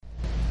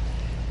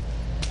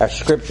Our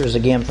scriptures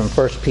again from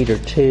 1 Peter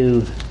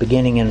 2,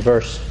 beginning in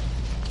verse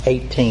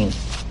 18.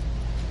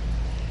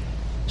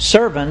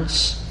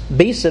 Servants,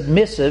 be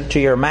submissive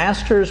to your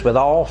masters with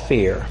all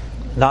fear,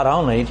 not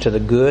only to the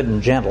good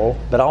and gentle,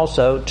 but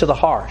also to the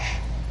harsh.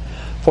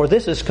 For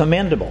this is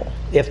commendable,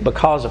 if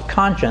because of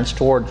conscience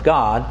towards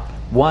God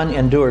one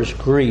endures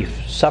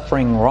grief,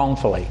 suffering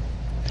wrongfully.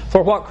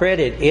 For what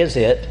credit is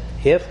it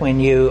if when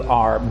you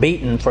are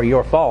beaten for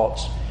your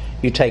faults,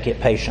 you take it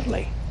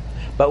patiently?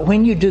 But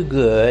when you do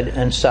good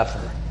and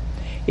suffer,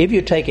 if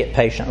you take it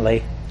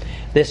patiently,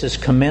 this is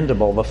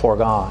commendable before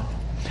God.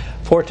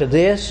 For to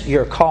this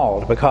you're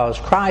called, because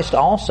Christ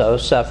also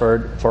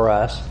suffered for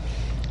us,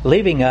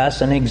 leaving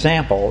us an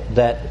example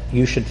that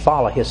you should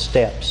follow his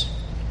steps,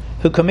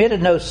 who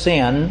committed no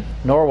sin,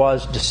 nor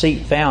was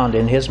deceit found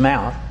in his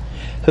mouth,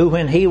 who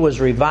when he was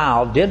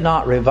reviled did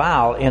not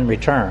revile in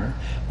return.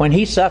 When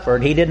he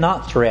suffered, he did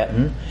not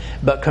threaten,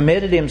 but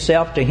committed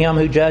himself to him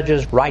who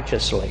judges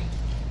righteously,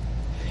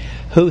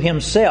 who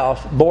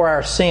himself bore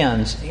our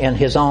sins in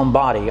his own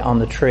body on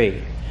the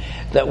tree,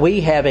 that we,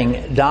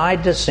 having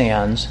died to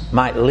sins,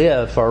 might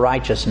live for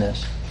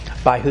righteousness,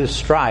 by whose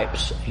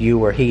stripes you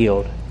were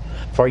healed.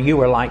 For you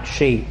were like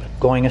sheep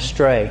going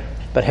astray,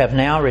 but have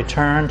now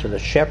returned to the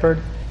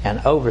shepherd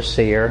and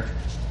overseer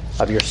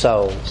of your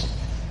souls.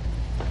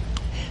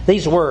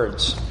 These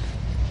words,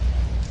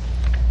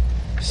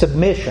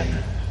 submission,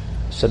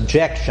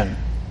 subjection,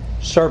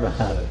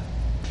 servanthood,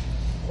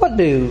 what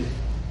do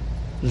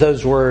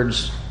those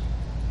words,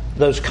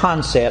 those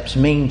concepts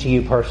mean to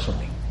you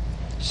personally?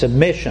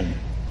 Submission,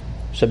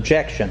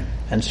 subjection,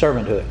 and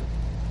servanthood.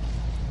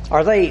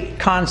 Are they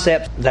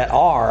concepts that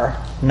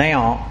are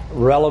now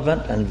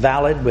relevant and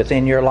valid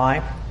within your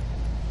life,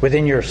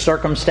 within your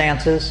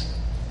circumstances?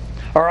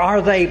 Or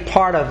are they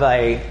part of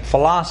a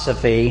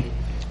philosophy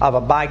of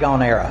a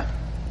bygone era?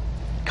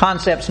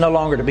 Concepts no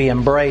longer to be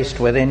embraced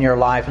within your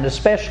life, and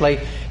especially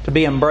to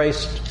be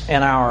embraced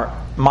in our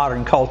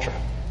modern culture.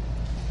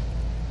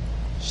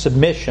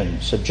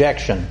 Submission,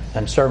 subjection,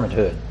 and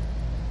servanthood.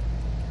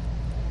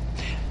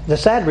 The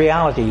sad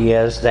reality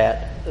is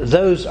that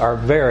those are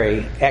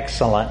very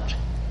excellent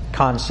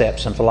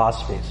concepts and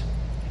philosophies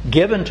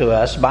given to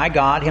us by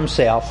God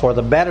himself for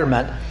the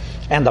betterment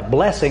and the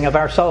blessing of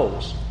our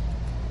souls,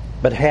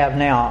 but have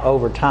now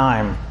over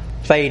time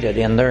faded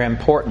in their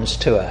importance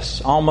to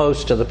us,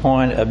 almost to the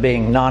point of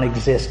being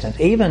non-existent,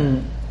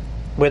 even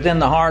within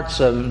the hearts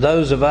of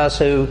those of us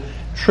who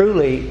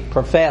truly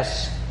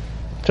profess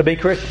to be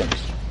Christians.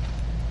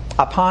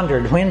 I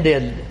pondered, when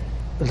did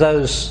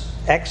those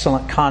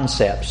excellent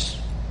concepts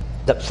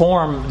that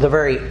form the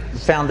very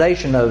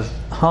foundation of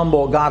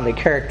humble, godly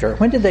character,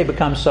 when did they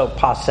become so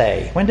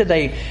passé? When did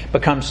they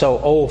become so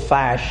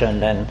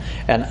old-fashioned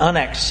and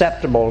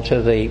unacceptable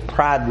to the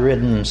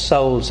pride-ridden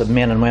souls of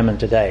men and women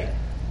today?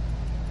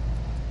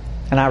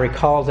 And I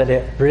recall that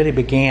it really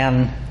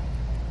began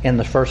in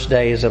the first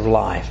days of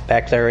life,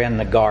 back there in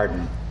the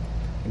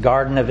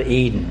Garden of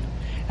Eden.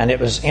 And it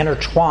was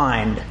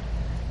intertwined,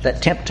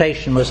 that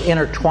temptation was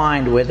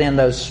intertwined within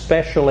those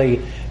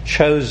specially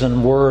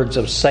chosen words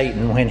of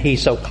Satan when he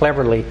so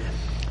cleverly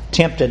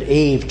tempted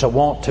Eve to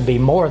want to be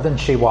more than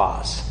she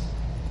was,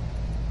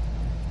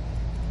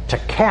 to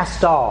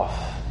cast off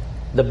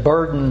the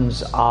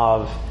burdens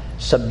of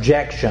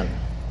subjection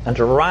and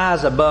to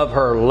rise above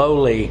her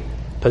lowly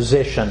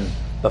position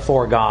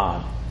before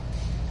God,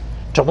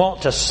 to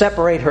want to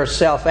separate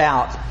herself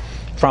out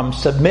from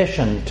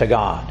submission to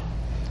God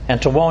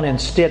and to want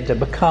instead to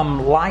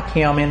become like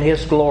him in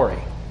his glory.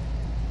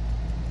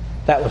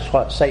 That was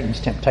what Satan's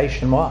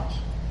temptation was,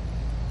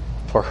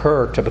 for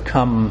her to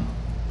become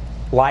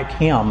like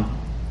him,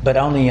 but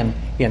only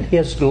in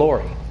his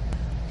glory.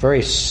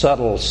 Very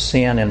subtle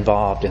sin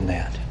involved in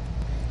that.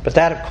 But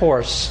that, of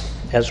course,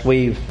 as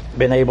we've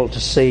been able to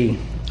see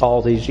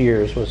all these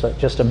years, was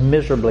just a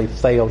miserably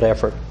failed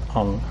effort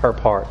on her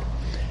part.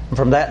 And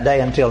from that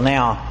day until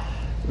now,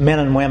 men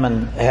and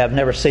women have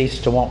never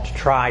ceased to want to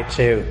try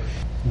to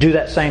do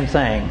that same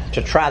thing,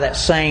 to try that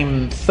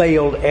same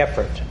failed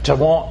effort, to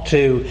want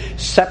to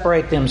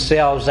separate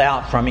themselves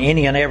out from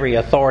any and every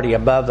authority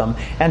above them,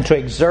 and to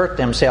exert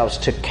themselves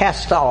to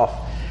cast off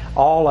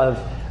all of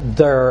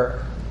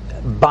their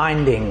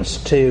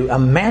bindings, to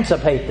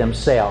emancipate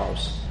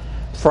themselves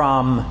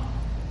from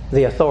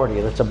the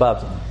authority that's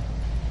above them.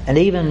 And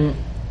even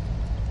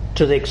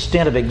to the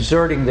extent of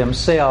exerting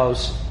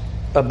themselves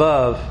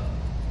above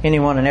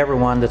anyone and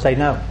everyone that they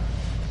know.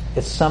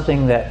 It's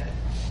something that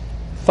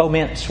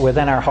foments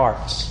within our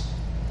hearts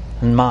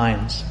and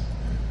minds.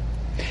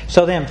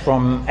 So then,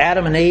 from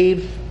Adam and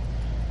Eve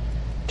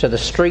to the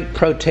street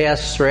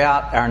protests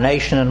throughout our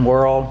nation and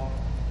world,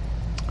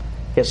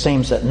 it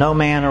seems that no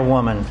man or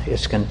woman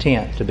is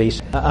content to be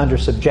under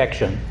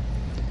subjection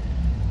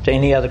to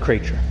any other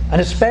creature, and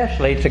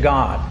especially to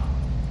God.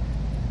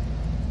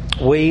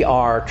 We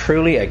are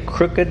truly a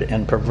crooked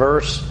and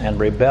perverse and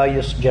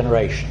rebellious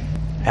generation,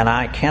 and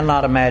I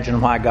cannot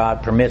imagine why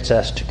God permits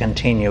us to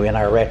continue in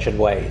our wretched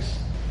ways.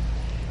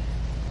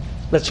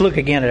 Let's look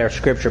again at our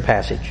scripture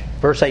passage.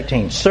 Verse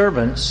 18,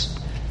 servants,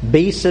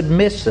 be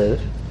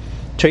submissive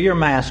to your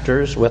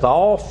masters with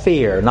all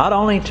fear, not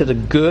only to the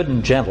good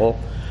and gentle,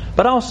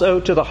 but also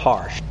to the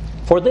harsh.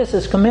 For this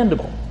is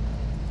commendable,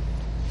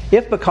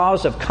 if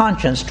because of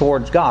conscience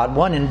towards God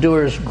one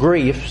endures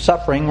grief,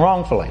 suffering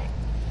wrongfully.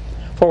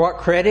 For what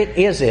credit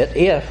is it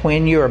if,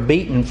 when you are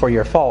beaten for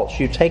your faults,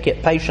 you take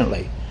it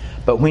patiently?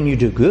 But when you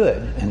do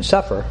good and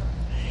suffer,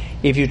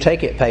 if you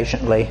take it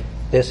patiently,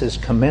 this is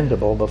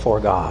commendable before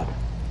God.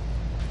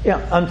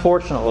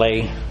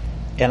 Unfortunately,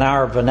 in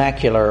our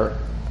vernacular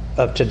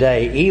of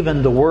today,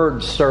 even the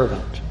word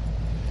servant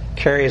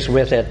carries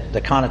with it the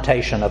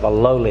connotation of a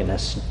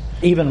lowliness,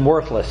 even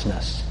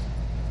worthlessness.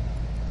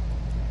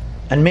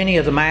 And many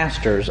of the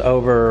masters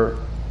over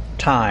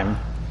time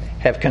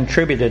have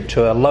contributed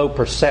to a low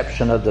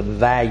perception of the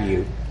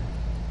value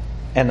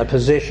and the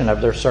position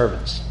of their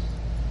servants,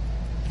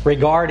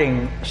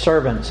 regarding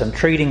servants and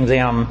treating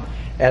them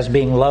as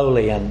being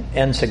lowly and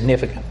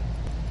insignificant.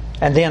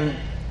 And then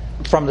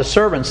from the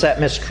servants, that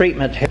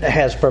mistreatment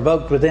has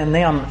provoked within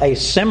them a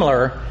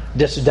similar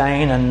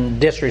disdain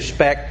and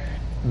disrespect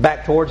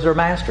back towards their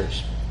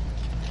masters,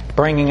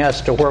 bringing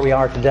us to where we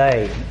are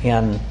today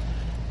in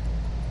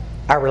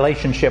our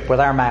relationship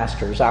with our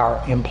masters,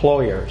 our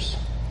employers.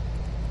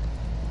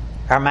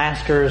 Our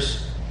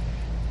masters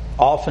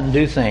often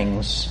do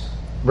things,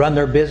 run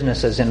their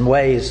businesses in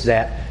ways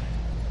that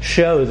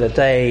show that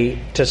they,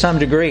 to some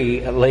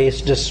degree at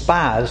least,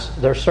 despise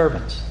their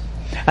servants.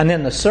 And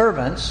then the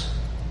servants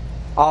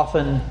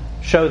often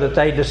show that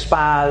they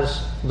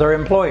despise their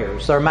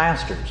employers, their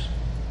masters.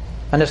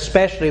 And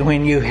especially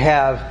when you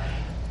have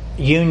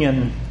the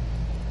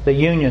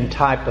union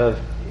type of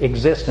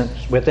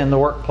existence within the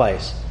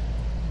workplace.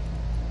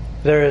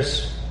 There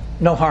is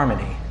no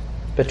harmony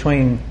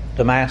between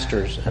the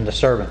masters and the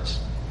servants.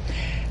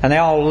 And they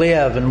all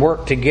live and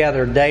work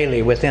together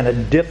daily within a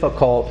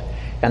difficult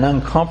and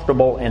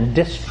uncomfortable and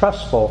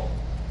distrustful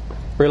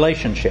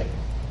relationship.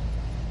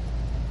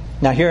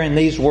 Now, hearing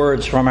these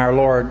words from our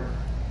Lord,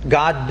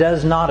 God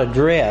does not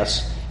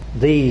address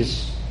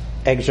these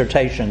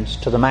exhortations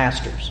to the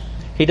masters.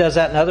 He does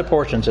that in other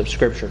portions of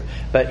Scripture.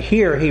 But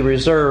here He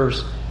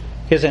reserves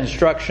His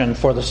instruction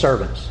for the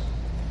servants,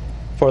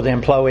 for the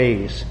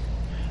employees,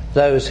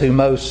 those who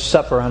most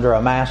suffer under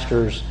a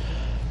master's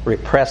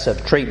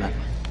repressive treatment.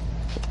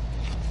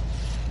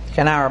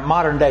 In our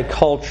modern day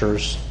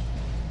cultures,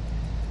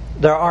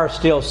 there are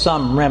still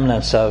some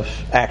remnants of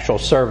actual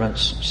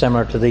servants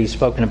similar to these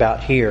spoken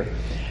about here.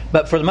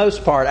 But for the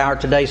most part, our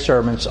today's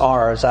servants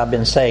are, as I've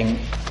been saying,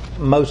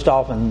 most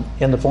often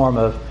in the form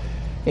of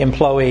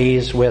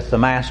employees, with the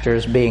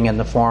masters being in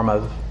the form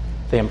of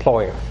the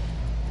employer.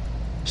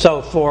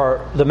 So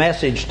for the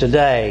message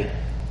today,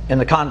 in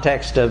the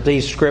context of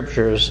these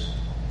scriptures,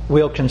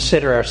 we'll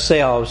consider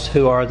ourselves,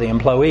 who are the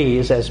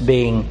employees, as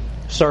being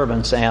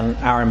servants and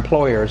our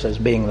employers as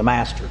being the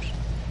masters.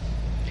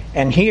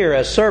 And here,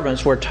 as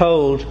servants, we're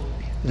told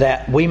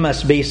that we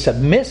must be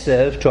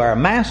submissive to our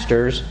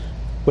masters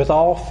with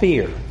all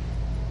fear.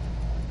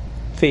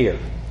 Fear.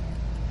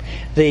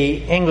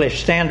 The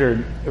English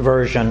Standard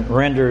Version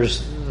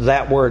renders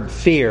that word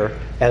fear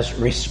as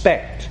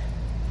respect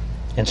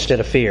instead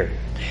of fear,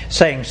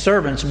 saying,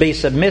 servants, be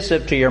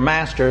submissive to your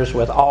masters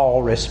with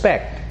all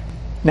respect.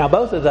 Now,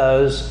 both of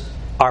those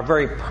are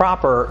very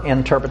proper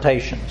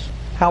interpretations.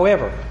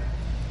 However,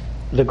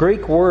 the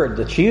Greek word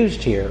that's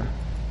used here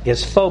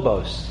is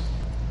phobos.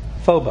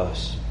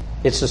 Phobos.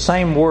 It's the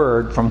same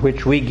word from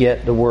which we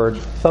get the word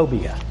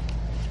phobia.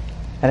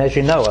 And as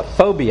you know, a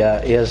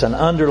phobia is an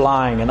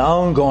underlying and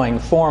ongoing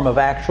form of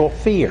actual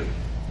fear,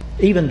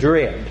 even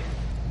dread.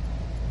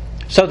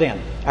 So then,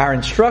 our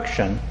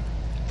instruction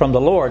from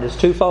the Lord is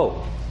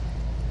twofold.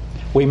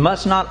 We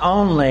must not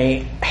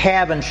only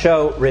have and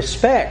show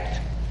respect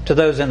to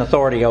those in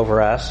authority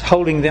over us,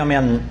 holding them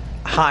in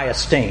high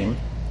esteem,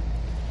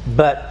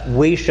 but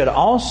we should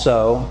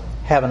also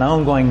have an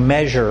ongoing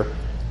measure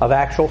of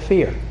actual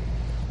fear.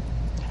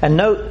 And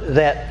note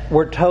that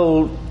we're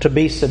told to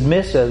be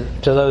submissive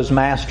to those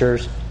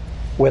masters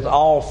with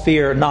all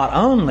fear, not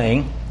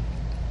only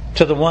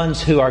to the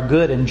ones who are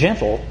good and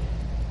gentle,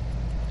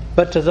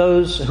 but to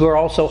those who are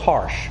also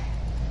harsh.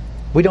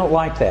 We don't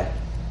like that,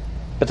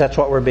 but that's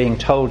what we're being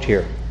told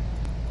here.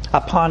 I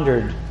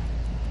pondered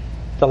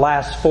the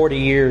last 40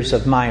 years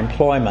of my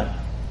employment.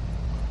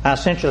 I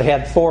essentially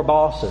had 4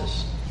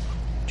 bosses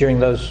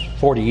during those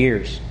 40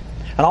 years.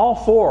 And all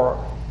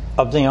 4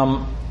 of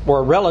them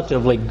were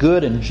relatively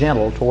good and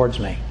gentle towards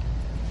me.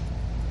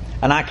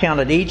 And I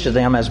counted each of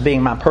them as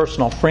being my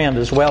personal friend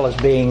as well as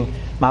being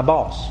my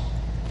boss.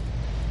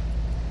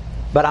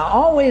 But I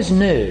always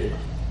knew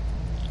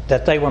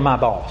that they were my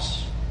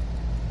boss.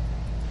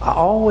 I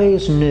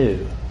always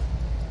knew,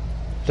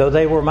 though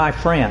they were my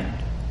friend,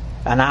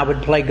 and I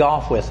would play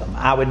golf with them,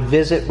 I would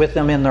visit with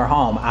them in their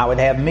home, I would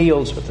have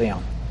meals with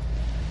them,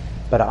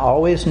 but I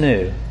always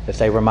knew that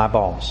they were my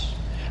boss.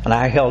 And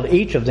I held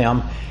each of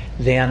them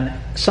then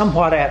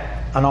somewhat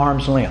at an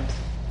arm's length,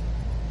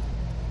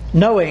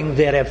 knowing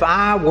that if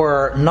I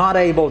were not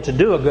able to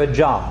do a good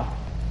job,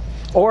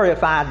 or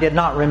if I did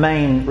not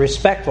remain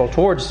respectful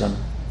towards them,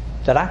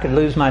 that I could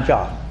lose my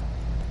job.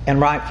 and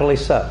rightfully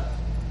so.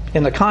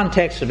 In the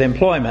context of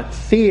employment,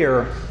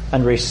 fear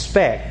and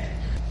respect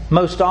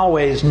most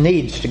always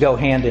needs to go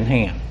hand in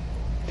hand.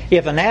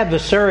 If an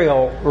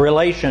adversarial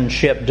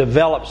relationship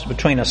develops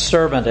between a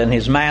servant and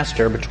his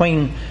master,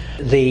 between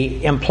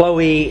the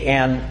employee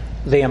and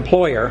the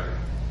employer,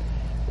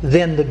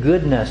 then the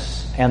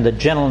goodness and the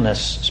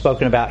gentleness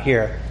spoken about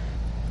here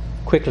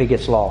quickly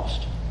gets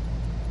lost,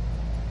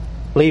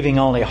 leaving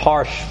only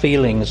harsh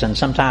feelings and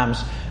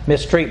sometimes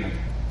mistreatment.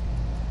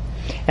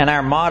 In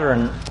our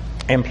modern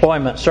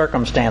employment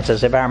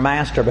circumstances, if our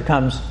master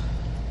becomes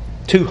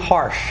too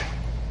harsh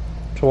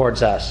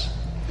towards us,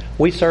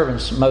 we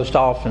servants most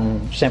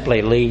often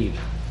simply leave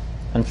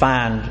and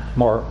find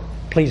more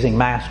pleasing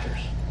masters.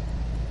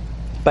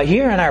 But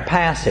here in our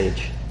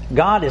passage,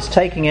 God is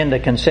taking into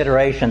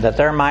consideration that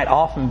there might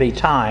often be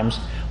times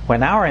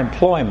when our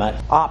employment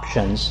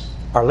options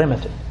are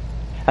limited.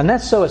 And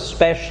that's so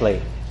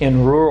especially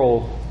in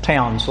rural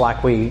towns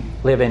like we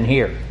live in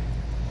here.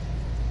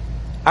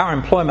 Our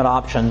employment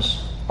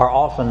options are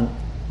often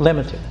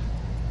limited.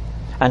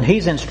 And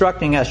He's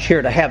instructing us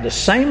here to have the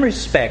same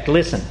respect.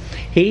 Listen,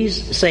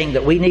 He's saying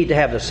that we need to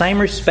have the same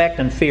respect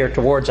and fear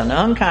towards an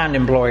unkind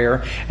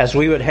employer as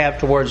we would have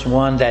towards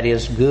one that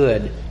is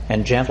good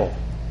and gentle.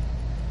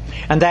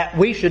 And that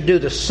we should do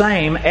the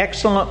same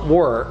excellent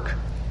work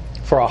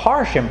for a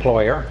harsh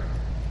employer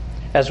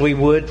as we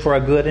would for a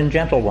good and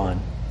gentle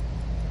one.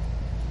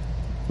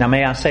 Now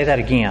may I say that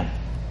again?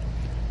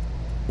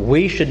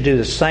 We should do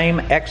the same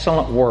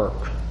excellent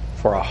work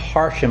for a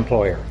harsh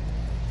employer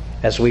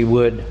as we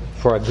would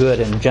for a good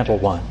and gentle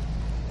one.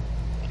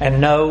 And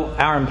no,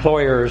 our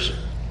employers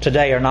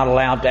today are not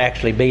allowed to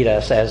actually beat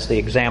us, as the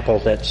example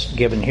that's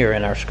given here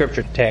in our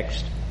scripture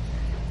text.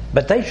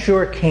 But they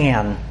sure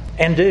can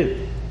and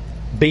do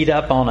beat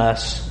up on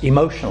us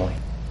emotionally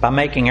by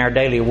making our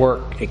daily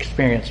work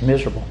experience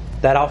miserable.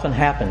 That often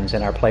happens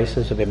in our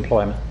places of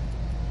employment.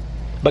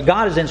 But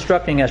God is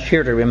instructing us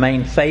here to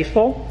remain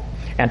faithful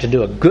and to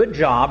do a good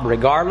job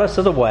regardless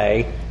of the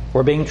way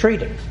we're being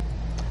treated.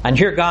 And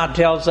here God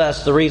tells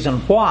us the reason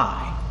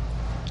why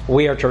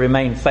we are to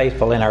remain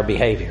faithful in our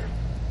behavior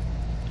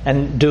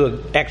and do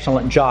an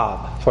excellent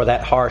job for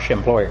that harsh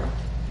employer.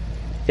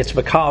 It's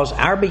because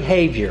our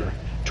behavior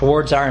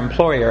towards our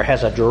employer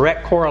has a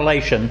direct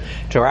correlation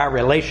to our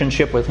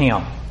relationship with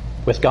Him,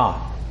 with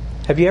God.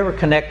 Have you ever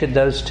connected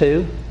those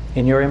two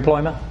in your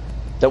employment?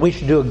 That we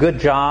should do a good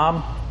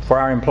job for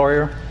our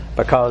employer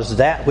because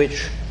that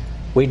which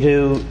we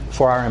do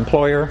for our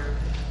employer,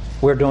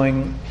 we're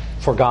doing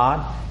for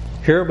God?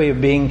 Here we are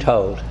being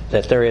told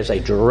that there is a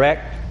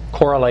direct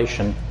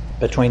correlation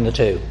between the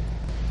two.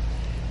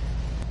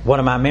 One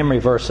of my memory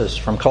verses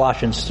from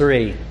Colossians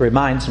 3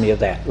 reminds me of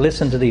that.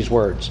 Listen to these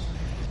words.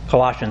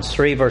 Colossians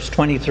 3 verse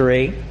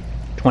 23,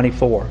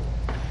 24.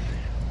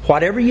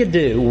 Whatever you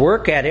do,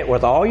 work at it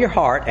with all your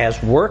heart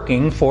as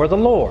working for the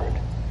Lord,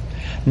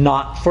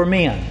 not for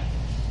men.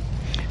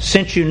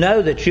 Since you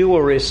know that you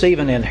will receive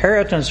an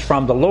inheritance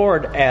from the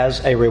Lord as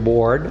a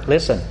reward,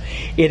 listen,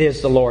 it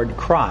is the Lord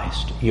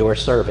Christ you are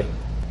serving.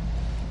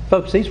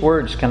 Folks, these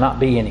words cannot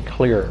be any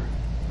clearer.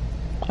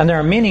 And there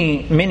are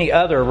many, many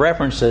other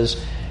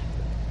references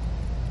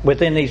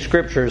within these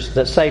scriptures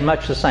that say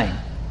much the same.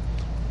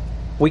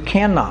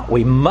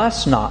 We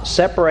must not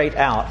separate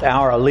out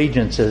our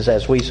allegiances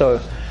as we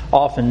so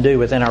often do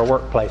within our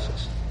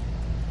workplaces.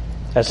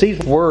 As these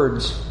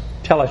words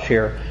tell us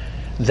here,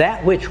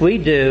 that which we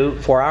do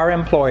for our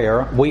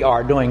employer, we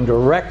are doing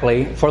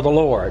directly for the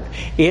Lord.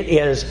 It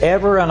is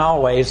ever and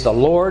always the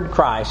Lord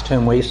Christ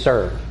whom we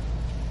serve.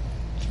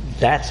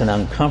 That's an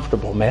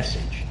uncomfortable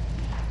message.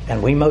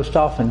 And we most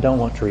often don't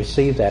want to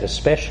receive that,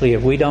 especially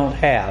if we don't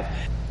have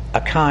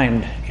a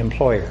kind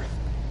employer.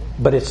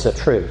 But it's the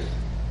truth.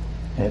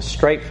 And it's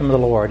straight from the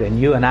Lord, and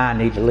you and I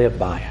need to live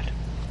by it.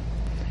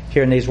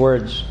 Here in these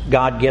words,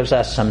 God gives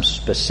us some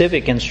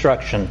specific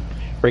instruction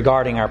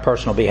regarding our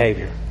personal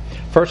behavior.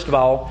 First of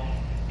all,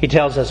 He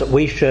tells us that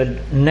we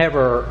should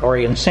never, or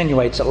He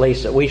insinuates at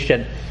least, that we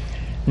should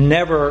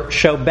never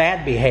show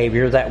bad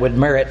behavior that would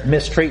merit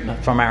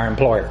mistreatment from our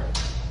employer.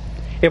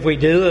 If we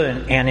do,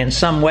 and in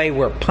some way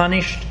we're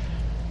punished,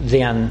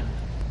 then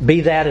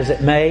be that as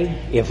it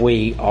may, if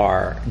we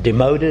are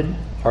demoted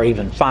or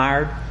even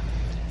fired,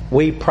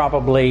 we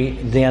probably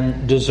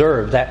then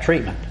deserve that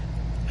treatment.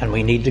 And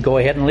we need to go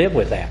ahead and live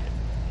with that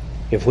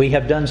if we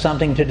have done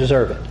something to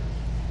deserve it.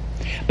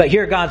 But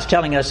here God's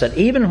telling us that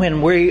even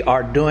when we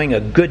are doing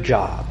a good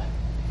job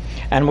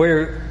and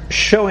we're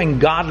showing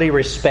godly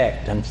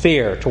respect and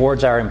fear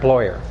towards our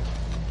employer,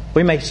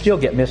 we may still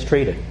get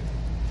mistreated.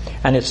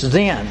 And it's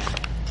then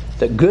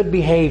that good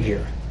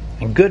behavior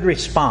and good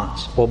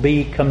response will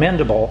be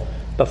commendable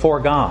before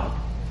God,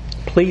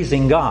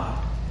 pleasing God.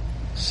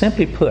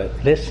 Simply put,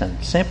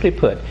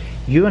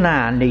 you and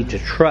I need to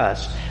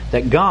trust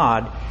that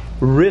God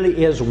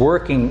really is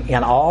working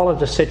in all of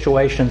the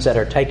situations that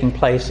are taking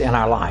place in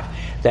our life,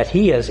 that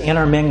He is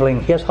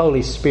intermingling His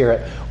Holy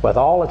Spirit with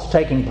all that's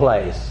taking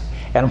place.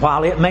 And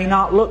while it may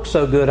not look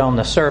so good on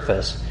the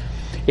surface,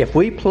 If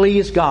we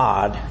please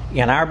God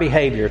in our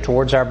behavior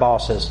towards our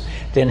bosses,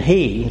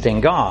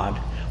 then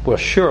God, will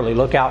surely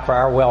look out for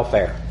our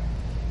welfare.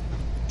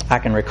 I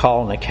can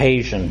recall an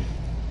occasion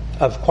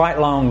of quite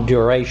long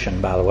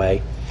duration, by the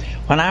way,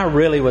 when I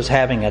really was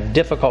having a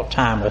difficult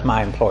time with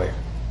my employer.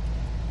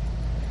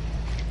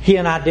 He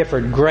and I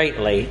differed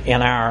greatly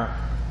in our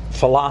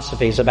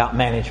philosophies about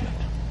management.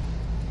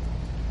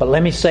 But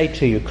let me say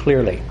to you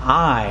clearly,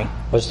 I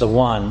was the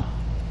one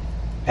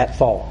at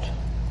fault.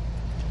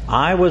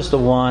 I was the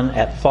one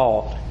at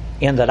fault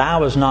in that I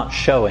was not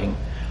showing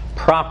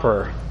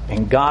proper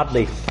and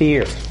godly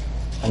fear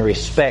and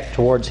respect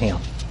towards him.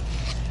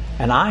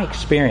 And I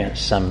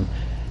experienced some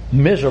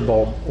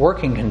miserable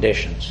working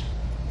conditions.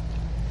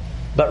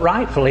 But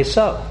rightfully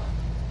so.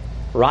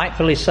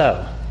 Rightfully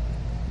so.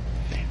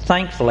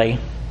 Thankfully,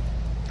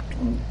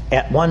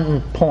 at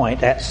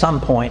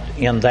some point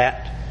in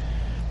that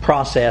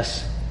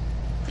process,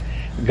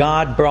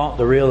 God brought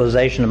the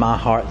realization to my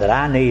heart that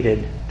I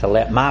needed to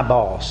let my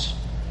boss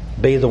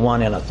be the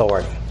one in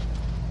authority,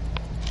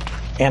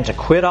 and to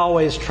quit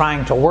always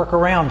trying to work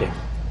around him.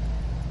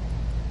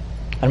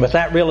 And with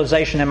that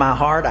realization in my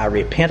heart, I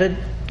repented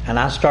and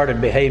I started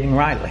behaving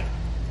rightly.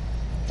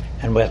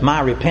 And with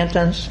my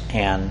repentance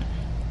and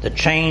the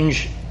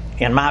change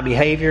in my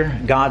behavior,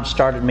 God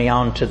started me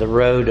on to the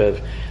road of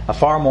a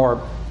far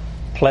more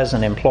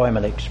pleasant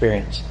employment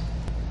experience.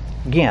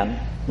 Again,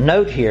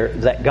 note here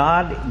that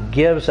God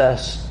gives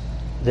us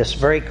this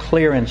very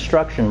clear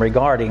instruction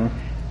regarding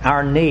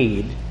our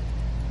need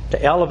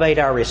to elevate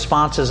our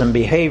responses and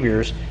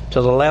behaviors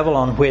to the level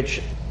on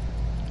which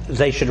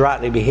they should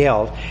rightly be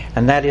held,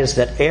 and that is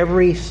that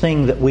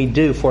everything that we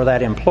do for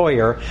that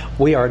employer,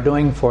 we are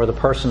doing for the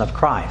person of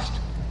Christ.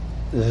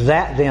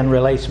 That then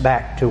relates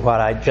back to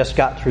what I just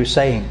got through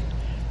saying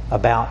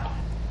about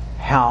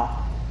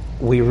how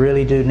we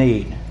really do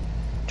need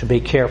to be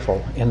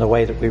careful in the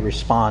way that we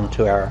respond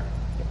to our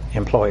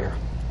employer,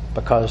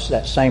 because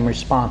that same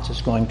response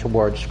is going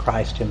towards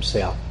Christ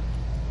himself.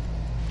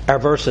 Our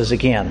verses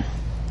again.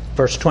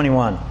 Verse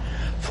 21.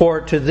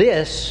 For to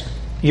this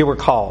you were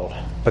called,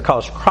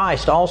 because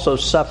Christ also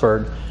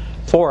suffered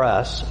for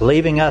us,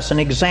 leaving us an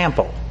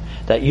example,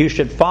 that you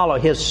should follow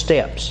his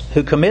steps,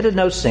 who committed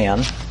no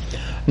sin,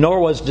 nor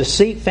was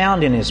deceit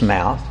found in his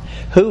mouth,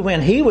 who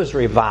when he was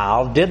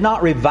reviled did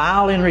not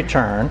revile in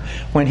return.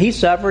 When he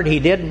suffered, he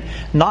did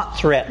not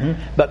threaten,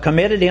 but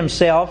committed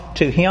himself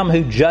to him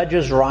who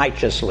judges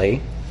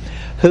righteously,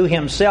 who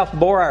himself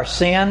bore our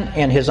sin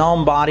in his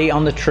own body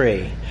on the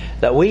tree,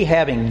 that we,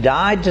 having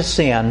died to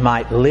sin,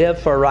 might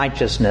live for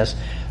righteousness,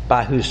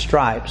 by whose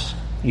stripes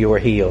you were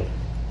healed.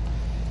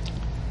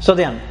 So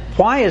then,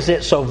 why is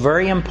it so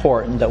very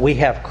important that we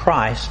have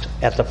Christ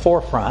at the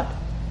forefront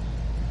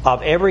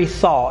of every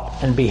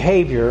thought and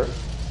behavior,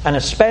 and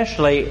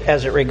especially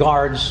as it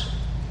regards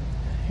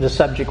the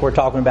subject we're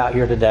talking about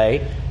here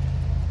today,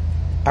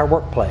 our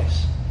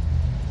workplace,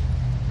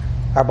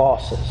 our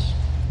bosses,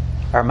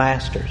 our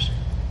masters?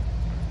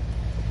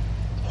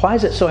 Why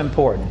is it so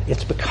important?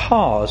 It's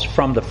because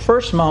from the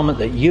first moment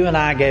that you and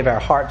I gave our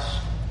hearts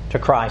to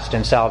Christ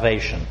in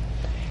salvation,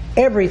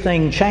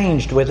 everything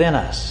changed within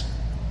us.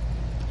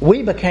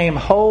 We became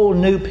whole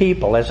new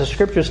people. As the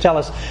Scriptures tell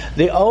us,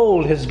 the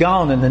old has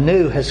gone and the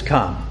new has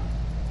come.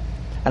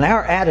 And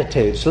our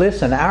attitudes,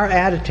 our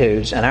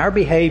attitudes and our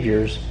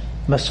behaviors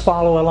must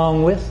follow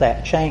along with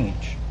that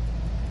change.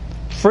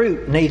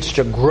 Fruit needs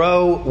to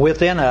grow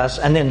within us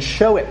and then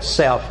show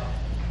itself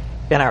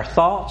in our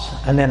thoughts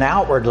and then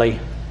outwardly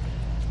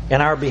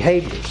in our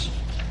behaviors.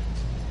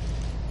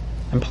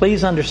 And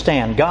please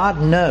understand, God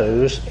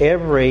knows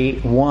every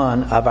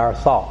one of our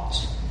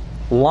thoughts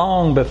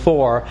long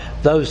before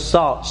those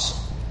thoughts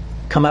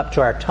come up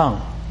to our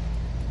tongue.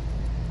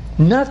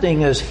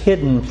 Nothing is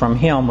hidden from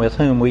him with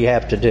whom we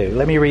have to do.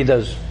 Let me read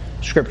those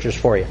scriptures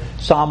for you.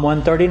 Psalm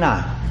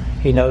 139.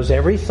 He knows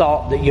every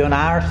thought that you and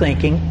I are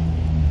thinking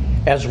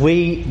as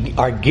we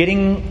are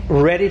getting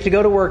ready to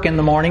go to work in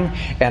the morning,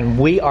 and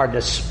we are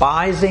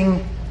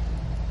despising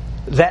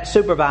that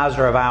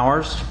supervisor of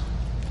ours.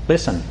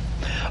 Listen.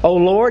 O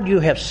Lord, you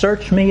have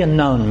searched me and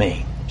known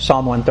me.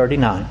 Psalm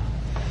 139.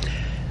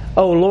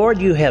 O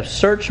Lord, you have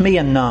searched me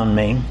and known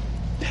me.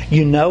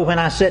 You know when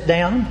I sit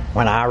down,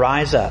 when I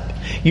rise up.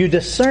 You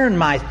discern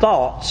my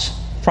thoughts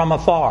from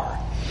afar.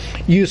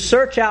 You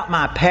search out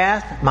my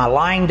path, my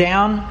lying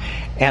down,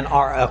 and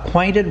are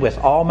acquainted with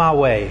all my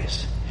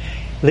ways.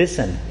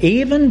 Listen,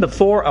 even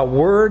before a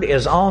word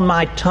is on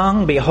my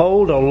tongue,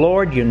 behold, O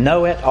Lord, you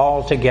know it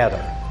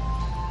altogether.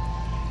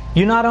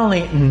 You not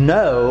only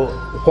know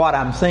what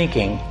I'm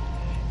thinking,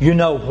 you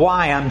know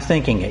why I'm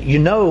thinking it. You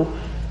know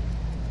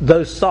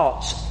those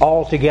thoughts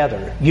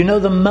altogether. You know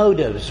the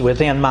motives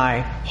within my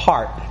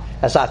heart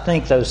as I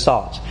think those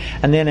thoughts.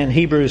 And then in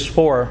Hebrews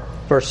 4,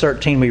 verse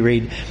 13, we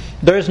read,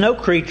 there is no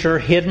creature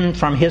hidden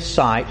from his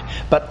sight,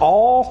 but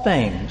all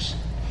things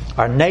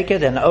are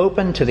naked and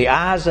open to the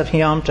eyes of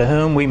him to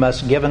whom we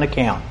must give an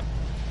account.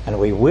 And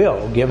we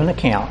will give an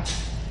account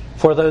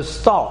for those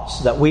thoughts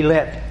that we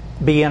let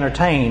be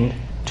entertained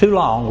too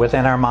long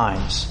within our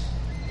minds.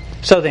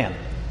 So then,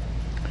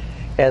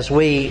 as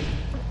we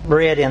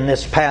read in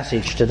this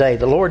passage today,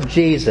 the Lord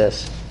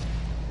Jesus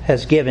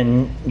has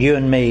given you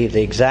and me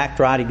the exact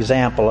right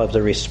example of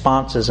the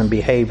responses and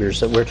behaviors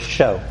that we're to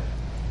show.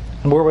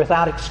 And we're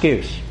without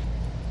excuse,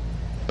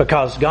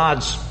 because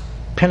God's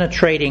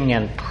penetrating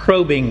and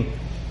probing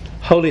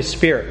Holy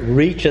Spirit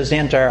reaches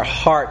into our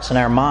hearts and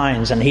our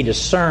minds, and He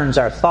discerns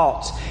our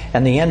thoughts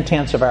and the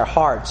intents of our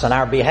hearts and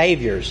our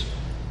behaviors,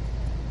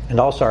 and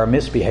also our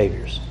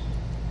misbehaviors.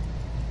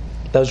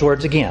 Those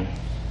words again.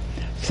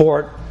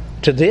 For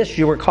to this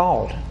you were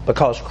called,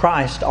 because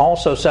Christ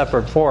also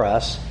suffered for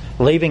us,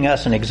 leaving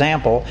us an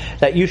example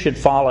that you should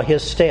follow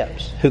His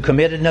steps, who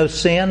committed no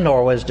sin,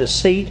 nor was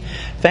deceit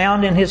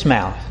found in His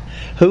mouth,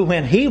 who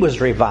when He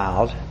was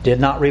reviled did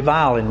not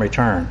revile in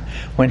return.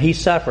 When He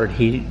suffered,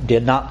 He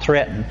did not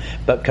threaten,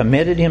 but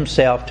committed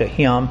Himself to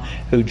Him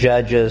who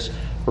judges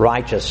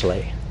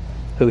righteously,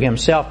 who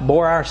Himself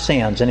bore our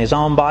sins in His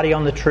own body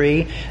on the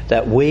tree,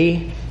 that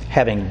we,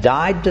 having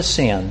died to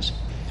sins,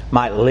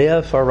 might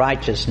live for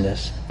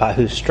righteousness, by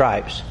whose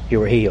stripes you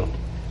were healed.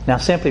 Now,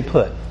 simply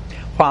put,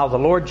 while the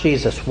Lord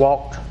Jesus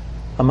walked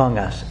among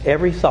us,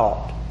 every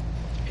thought,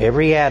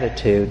 every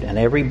attitude, and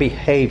every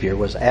behavior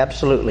was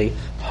absolutely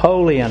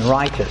holy and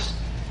righteous.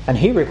 And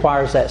He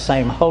requires that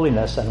same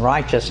holiness and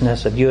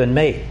righteousness of you and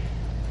me.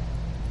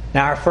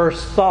 Now, our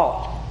first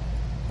thought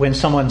when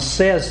someone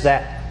says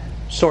that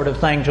sort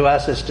of thing to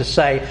us is to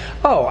say,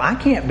 oh, I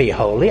can't be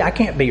holy, I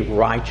can't be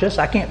righteous,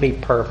 I can't be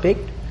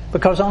perfect,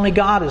 because only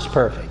God is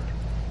perfect.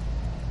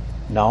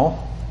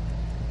 No,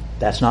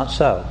 that's not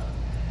so.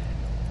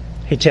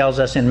 He tells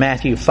us in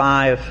Matthew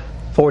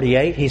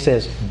 5:48, He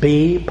says,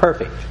 be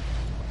perfect.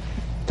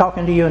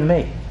 Talking to you and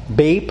me.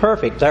 Be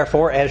perfect,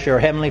 therefore, as your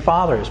heavenly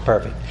Father is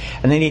perfect.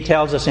 And then He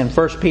tells us in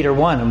 1 Peter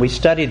 1, and we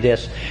studied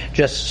this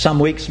just some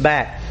weeks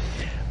back,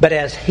 but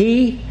as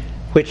He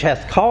which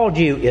hath called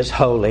you is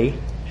holy,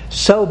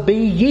 so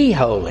be ye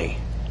holy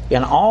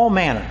in all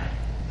manner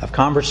of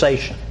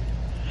conversation,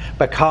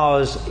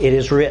 because it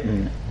is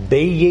written,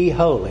 be ye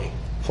holy,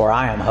 for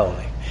I am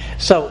holy.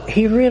 So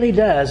He really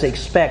does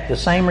expect the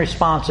same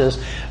responses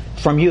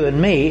from you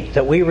and me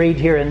that we read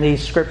here in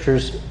these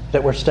scriptures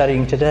that we're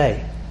studying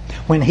today.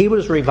 When He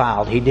was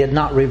reviled, He did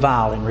not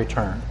revile in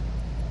return,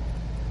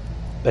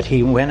 but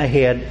He went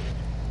ahead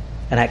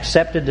and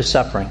accepted the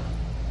suffering.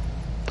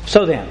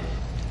 So then,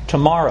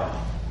 tomorrow,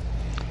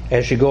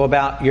 as you go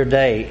about your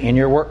day in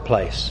your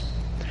workplace,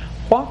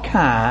 what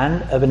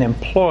kind of an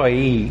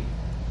employee,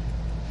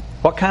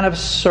 what kind of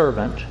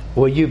servant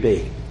will you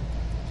be?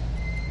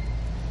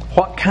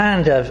 What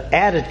kind of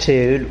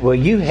attitude will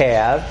you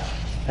have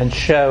and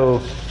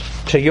show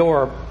to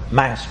your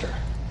master,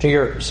 to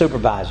your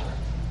supervisor,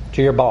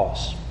 to your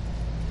boss?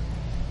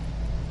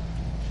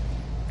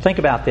 Think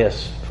about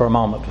this for a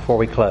moment before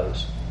we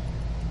close.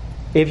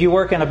 If you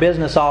work in a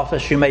business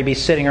office, you may be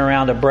sitting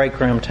around a break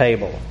room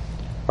table,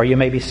 or you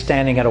may be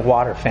standing at a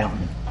water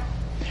fountain.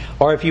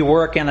 Or if you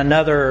work in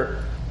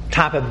another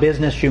type of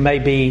business, you may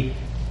be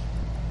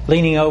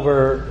leaning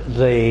over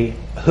the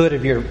hood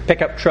of your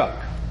pickup truck.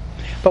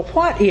 But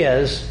what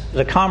is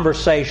the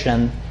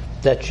conversation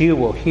that you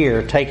will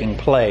hear taking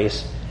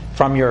place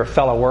from your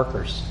fellow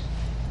workers?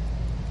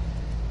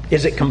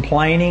 Is it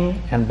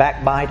complaining and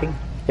backbiting?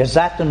 Is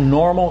that the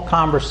normal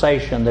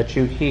conversation that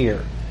you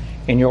hear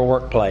in your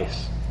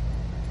workplace?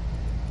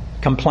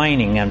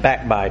 Complaining and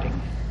backbiting.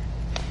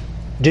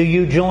 Do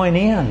you join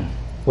in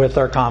with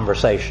their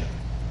conversation?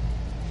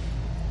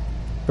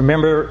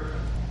 Remember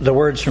the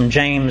words from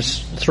James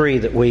 3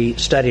 that we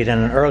studied in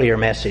an earlier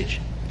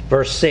message.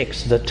 Verse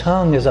 6, the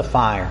tongue is a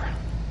fire,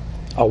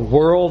 a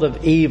world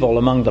of evil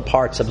among the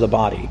parts of the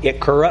body. It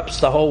corrupts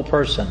the whole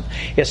person.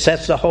 It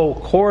sets the whole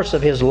course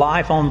of his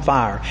life on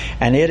fire,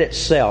 and it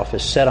itself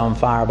is set on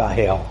fire by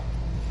hell.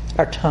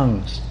 Our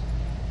tongues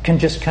can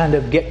just kind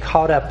of get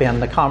caught up in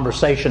the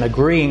conversation,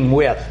 agreeing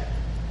with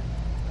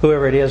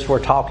whoever it is we're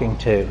talking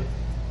to.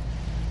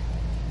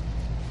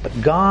 But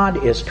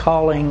God is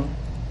calling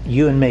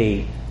you and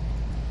me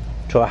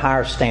to a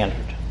higher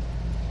standard.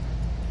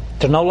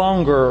 To no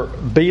longer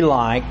be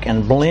like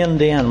and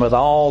blend in with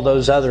all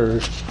those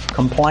other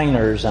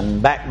complainers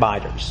and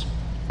backbiters,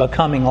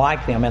 becoming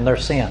like them in their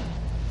sin.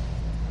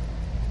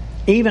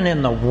 Even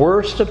in the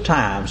worst of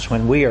times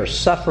when we are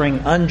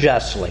suffering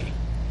unjustly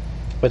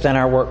within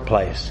our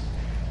workplace,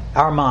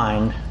 our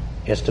mind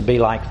is to be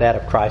like that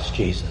of Christ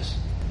Jesus.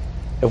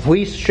 If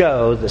we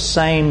show the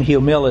same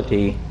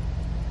humility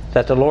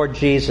that the Lord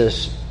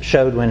Jesus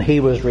showed when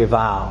He was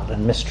reviled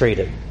and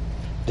mistreated,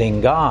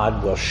 then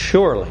God will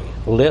surely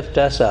lift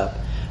us up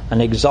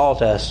and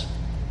exalt us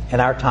in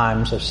our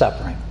times of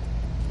suffering.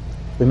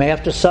 We may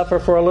have to suffer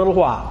for a little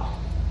while,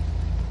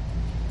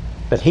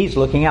 but He's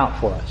looking out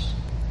for us.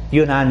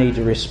 You and I need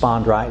to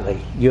respond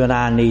rightly. You and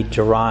I need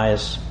to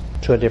rise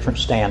to a different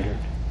standard.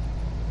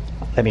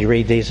 Let me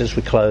read these as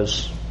we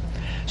close.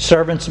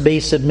 Servants, be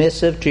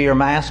submissive to your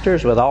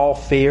masters with all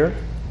fear,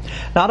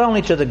 not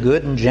only to the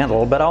good and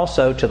gentle, but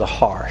also to the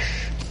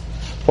harsh.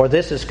 For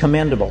this is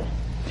commendable,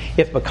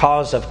 if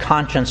because of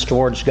conscience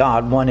towards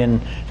God one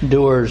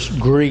endures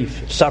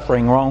grief,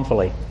 suffering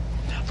wrongfully.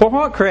 For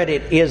what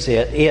credit is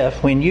it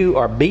if, when you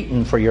are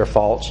beaten for your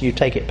faults, you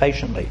take it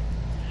patiently?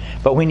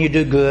 But when you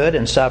do good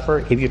and suffer,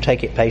 if you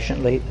take it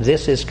patiently,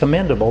 this is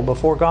commendable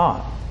before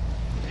God.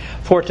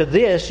 For to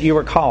this you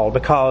were called,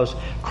 because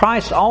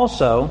Christ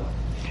also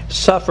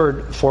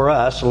suffered for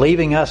us,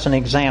 leaving us an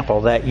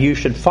example that you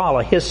should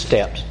follow his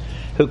steps,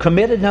 who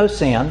committed no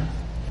sin,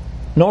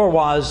 nor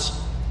was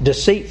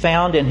deceit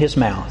found in his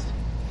mouth,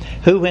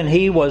 who when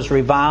he was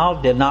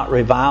reviled did not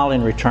revile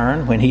in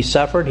return, when he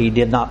suffered he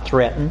did not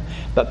threaten,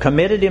 but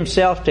committed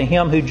himself to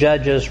him who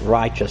judges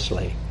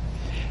righteously,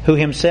 who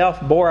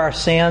himself bore our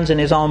sins in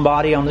his own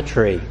body on the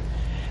tree,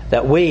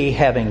 that we,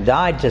 having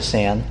died to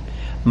sin,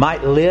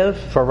 might live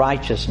for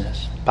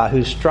righteousness, by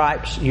whose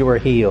stripes you were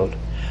healed.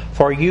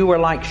 For you were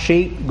like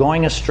sheep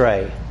going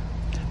astray,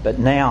 but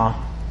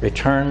now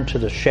return to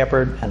the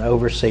shepherd and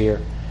overseer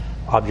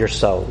of your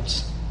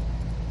souls.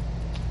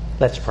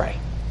 Let's pray.